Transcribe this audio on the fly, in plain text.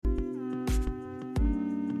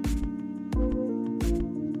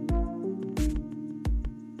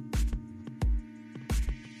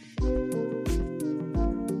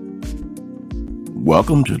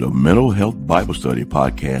Welcome to the Mental Health Bible Study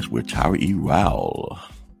Podcast with Tyra E. Rowell.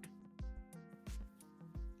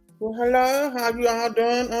 Well, hello. How you all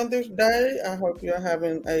doing on this day? I hope you're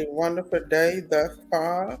having a wonderful day thus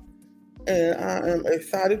far. And I am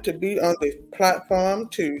excited to be on this platform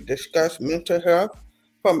to discuss mental health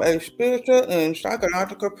from a spiritual and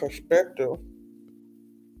psychological perspective.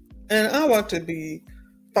 And I want to be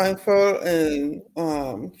thankful and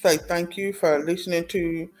say thank you for listening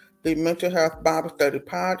to the Mental Health Bible Study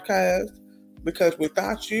Podcast, because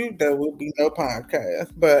without you, there will be no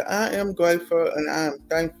podcast. But I am grateful and I am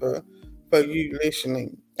thankful for you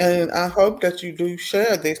listening. And I hope that you do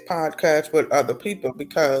share this podcast with other people,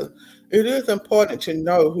 because it is important to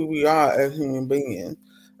know who we are as human beings.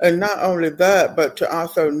 And not only that, but to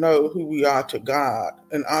also know who we are to God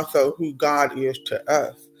and also who God is to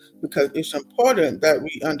us, because it's important that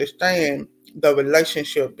we understand the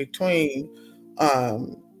relationship between,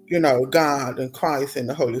 God and Christ and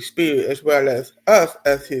the Holy Spirit, as well as us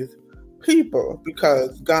as His people,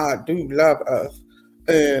 because God do love us,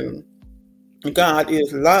 and God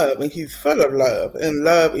is love, and He's full of love, and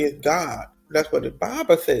love is God. That's what the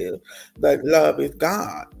Bible says, that love is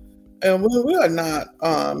God. And when we are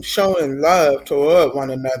not showing love toward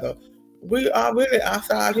one another, we are really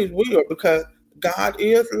outside His will, because God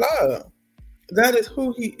is love. That is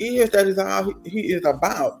who He is. That is all He is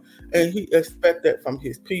about. And He expects that from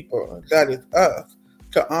His people. That is us,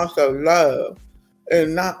 to also love.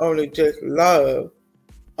 And not only just love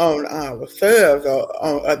on ourselves or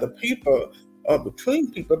on other people or between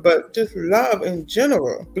people, but just love in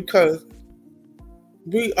general, because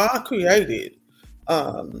we are created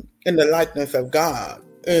in the likeness of God.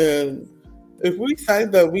 And if we say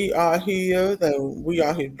that we are His, and we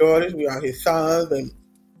are His daughters, we are His sons, and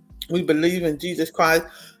we believe in Jesus Christ,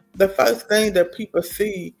 the first thing that people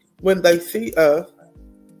see when they see us,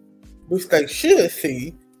 which they should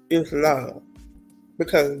see, is love.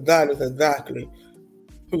 Because that is exactly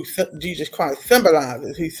who Jesus Christ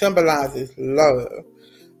symbolizes. He symbolizes love.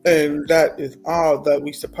 And that is all that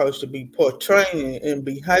we're supposed to be portraying and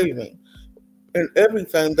behaving in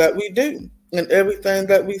everything that we do, in everything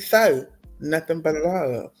that we say. Nothing but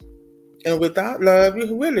love. And without love,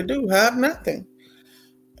 you really do have nothing.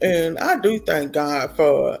 And I do thank God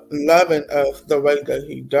for loving us the way that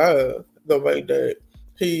He does, the way that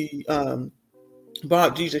He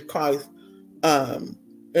brought Jesus Christ and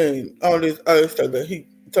on this earth, so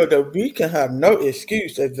that we can have no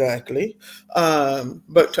excuse, exactly,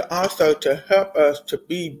 but to also to help us to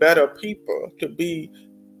be better people, to be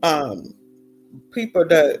people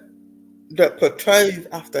that portrays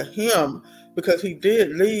after Him, because He did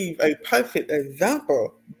leave a perfect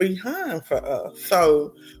example behind for us.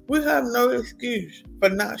 So we have no excuse for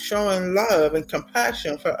not showing love and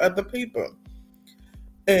compassion for other people.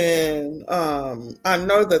 And I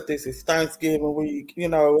know that this is Thanksgiving week.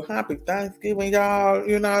 Happy Thanksgiving, y'all.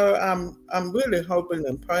 I'm really hoping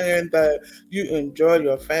and praying that you enjoy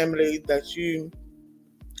your family, that you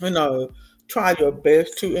try your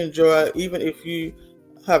best to enjoy, even if you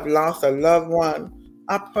have lost a loved one.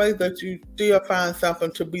 I pray that you still find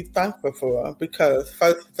something to be thankful for, because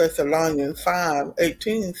 1 Thessalonians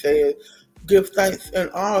 5:18 says, "Give thanks in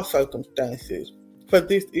all circumstances, for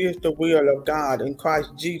this is the will of God in Christ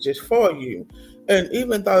Jesus for you." And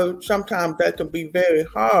even though sometimes that can be very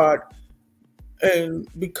hard, and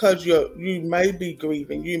because you may be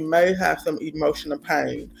grieving, you may have some emotional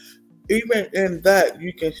pain, even in that,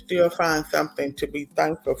 you can still find something to be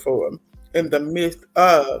thankful for in the midst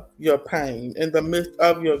of your pain, in the midst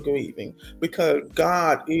of your grieving, because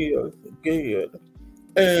God is good.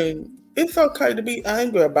 And it's okay to be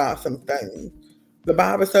angry about some things. The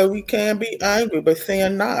Bible says we can be angry, but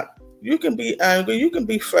sin not. You can be angry, you can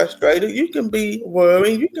be frustrated, you can be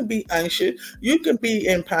worrying, you can be anxious, you can be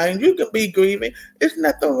in pain, you can be grieving. There's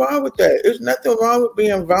nothing wrong with that. There's nothing wrong with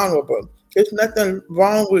being vulnerable. There's nothing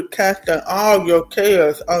wrong with casting all your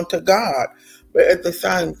cares onto God. But at the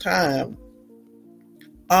same time,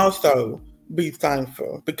 also be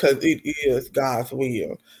thankful, because it is God's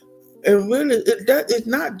will. And really, it's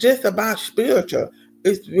not just about spiritual.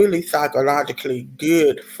 It's really psychologically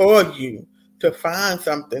good for you to find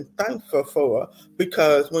something thankful for,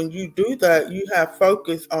 because when you do that, you have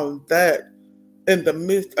focus on that in the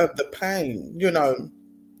midst of the pain,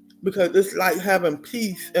 because it's like having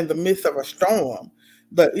peace in the midst of a storm.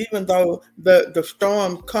 But even though the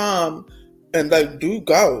storms come and they do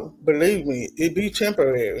go, believe me, it be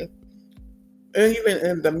temporary. And even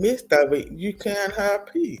in the midst of it, you can have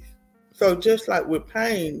peace. So just like with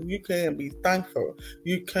pain, you can be thankful.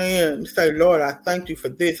 You can say, "Lord, I thank you for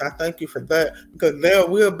this. I thank you for that," because there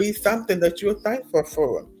will be something that you're thankful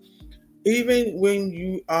for. Even when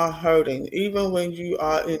you are hurting, even when you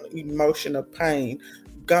are in emotional pain,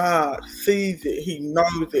 God sees it. He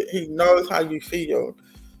knows it. He knows how you feel.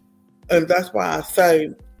 And that's why I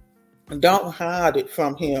say, don't hide it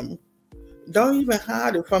from Him. Don't even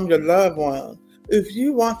hide it from your loved one. If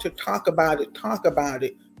you want to talk about it, talk about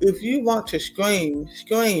it. If you want to scream,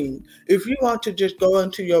 scream. If you want to just go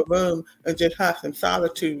into your room and just have some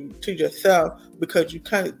solitude to yourself because you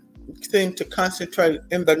can't seem to concentrate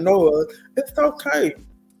in the noise, it's okay.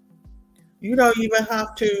 You don't even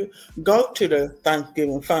have to go to the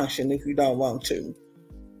Thanksgiving function if you don't want to.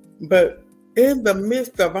 But in the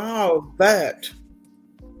midst of all that,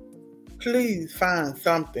 please find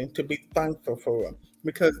something to be thankful for,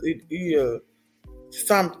 because it is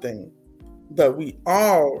something that we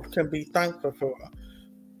all can be thankful for,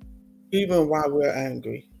 even while we're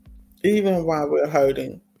angry, even while we're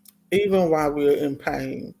hurting, even while we're in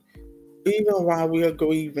pain, even while we're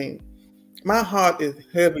grieving. My heart is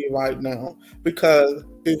heavy right now because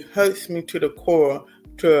it hurts me to the core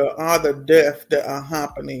to all the deaths that are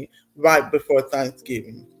happening right before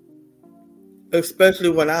Thanksgiving, especially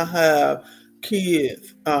when I have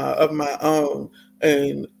kids of my own.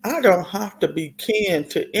 And I don't have to be kin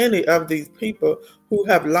to any of these people who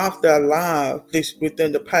have lost their lives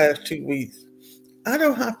within the past 2 weeks. I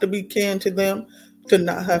don't have to be kin to them to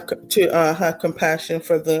not have compassion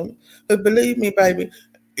for them. But believe me, baby,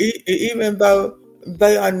 even though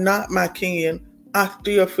they are not my kin, I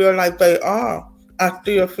still feel like they are. I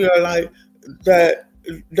still feel like that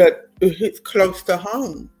it hits close to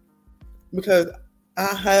home because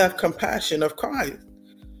I have compassion of Christ,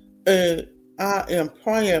 and I am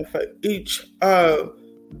praying for each of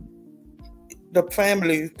the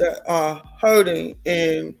families that are hurting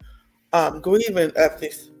and grieving at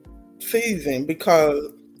this season,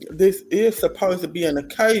 because this is supposed to be an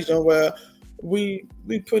occasion where we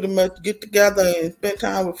pretty much get together and spend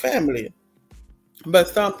time with family. But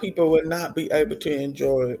some people will not be able to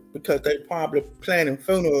enjoy it because they probably planning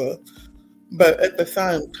funerals. But at the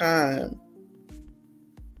same time,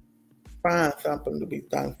 find something to be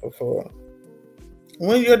thankful for.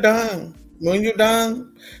 When you're done, being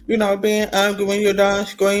angry, when you're done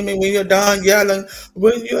screaming, when you're done yelling,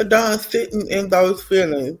 when you're done sitting in those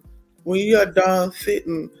feelings, when you're done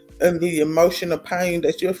sitting in the emotional pain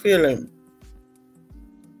that you're feeling,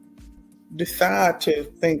 decide to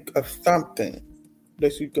think of something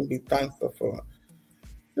that you can be thankful for.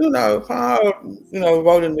 Paul,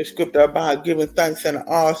 wrote in the scripture about giving thanks in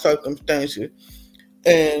all circumstances.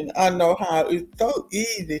 And I know how it's so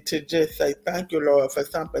easy to just say, thank you, Lord, for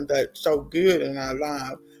something that's so good in our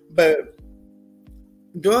lives. But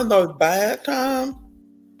during those bad times,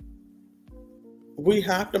 we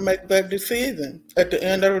have to make that decision. At the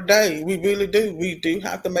end of the day, we really do. We do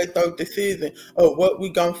have to make those decisions of what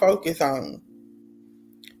we're going to focus on.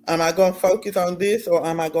 Am I going to focus on this or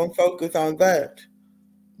am I going to focus on that?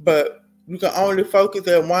 But you can only focus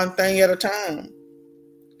on one thing at a time.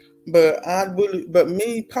 But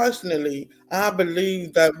me personally, I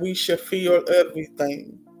believe that we should feel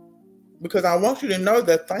everything, because I want you to know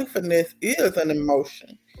that thankfulness is an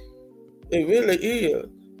emotion. It really is.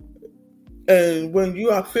 And when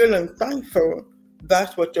you are feeling thankful,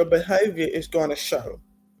 that's what your behavior is going to show,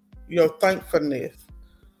 your thankfulness.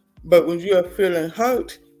 But when you are feeling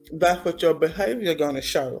hurt, that's what your behavior is going to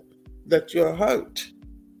show, that you're hurt.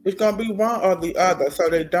 It's going to be one or the other, so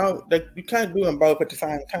you can't do them both at the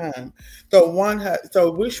same time. So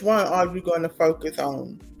which one are you going to focus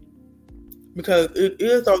on? Because it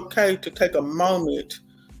is okay to take a moment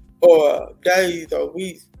or days or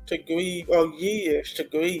weeks to grieve or years to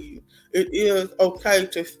grieve. It is okay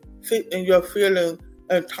to sit in your feelings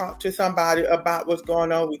and talk to somebody about what's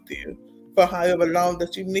going on with you for however long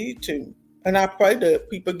that you need to. And I pray that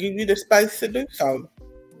people give you the space to do so.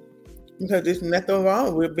 Because there's nothing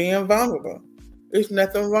wrong with being vulnerable. There's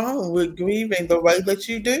nothing wrong with grieving the way that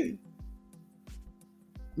you do.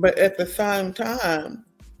 But at the same time,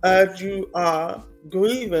 as you are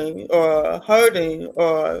grieving or hurting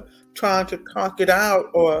or trying to talk it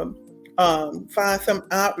out or find some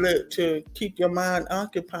outlet to keep your mind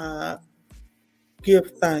occupied,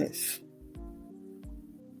 give thanks.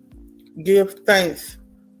 Give thanks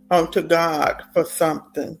unto God for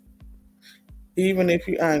something. Even if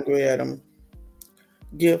you're angry at Him,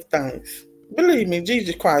 give thanks. Believe me,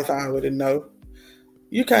 Jesus Christ already know.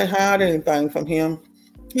 You can't hide anything from Him.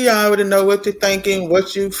 He already know what you're thinking,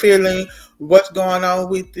 what you're feeling, what's going on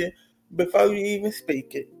with you before you even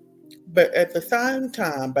speak it. But at the same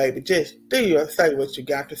time, baby, just still say what you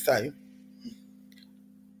got to say.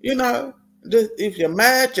 Just if you're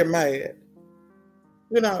mad, you're mad.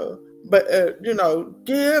 But,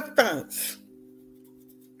 give thanks.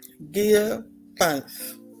 Give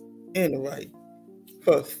thanks anyway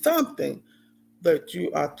for something that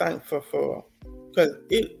you are thankful for. Because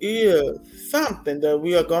it is something that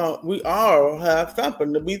we all have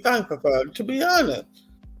something to be thankful for, to be honest.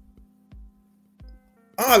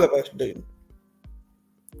 All of us do.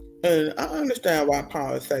 And I understand why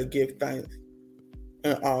Paul say give thanks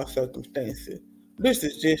in all circumstances. This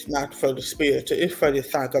is just not for the spiritual, it's for the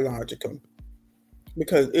psychological.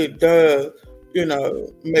 Because it does,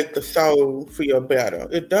 make the soul feel better.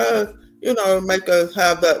 It does, make us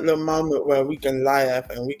have that little moment where we can laugh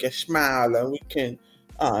and we can smile and we can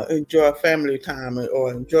enjoy family time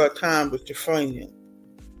or enjoy time with your friends.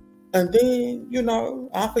 And then,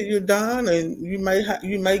 after you're done and you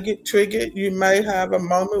may get triggered, you may have a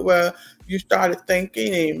moment where you started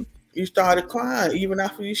thinking and you started crying even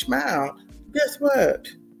after you smile. Guess what?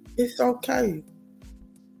 It's okay.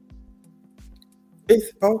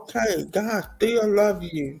 It's okay. God still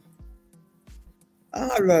loves you.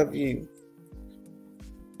 I love you.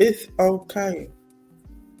 It's okay.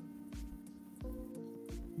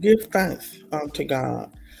 Give thanks unto God.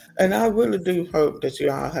 And I really do hope that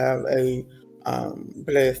you all have a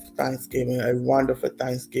blessed Thanksgiving, a wonderful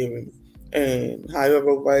Thanksgiving, and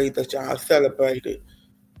however way that y'all celebrate it.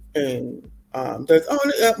 And there's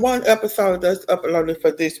only one episode that's uploaded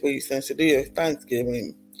for this week since it is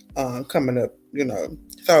Thanksgiving coming up,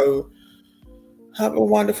 So have a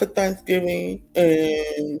wonderful Thanksgiving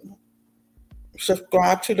and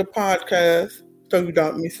subscribe to the podcast so you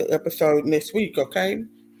don't miss an episode next week, okay?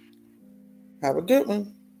 Have a good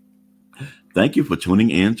one. Thank you for tuning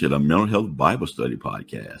in to the Mental Health Bible Study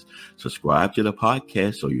Podcast. Subscribe to the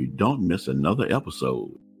podcast so you don't miss another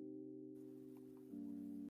episode.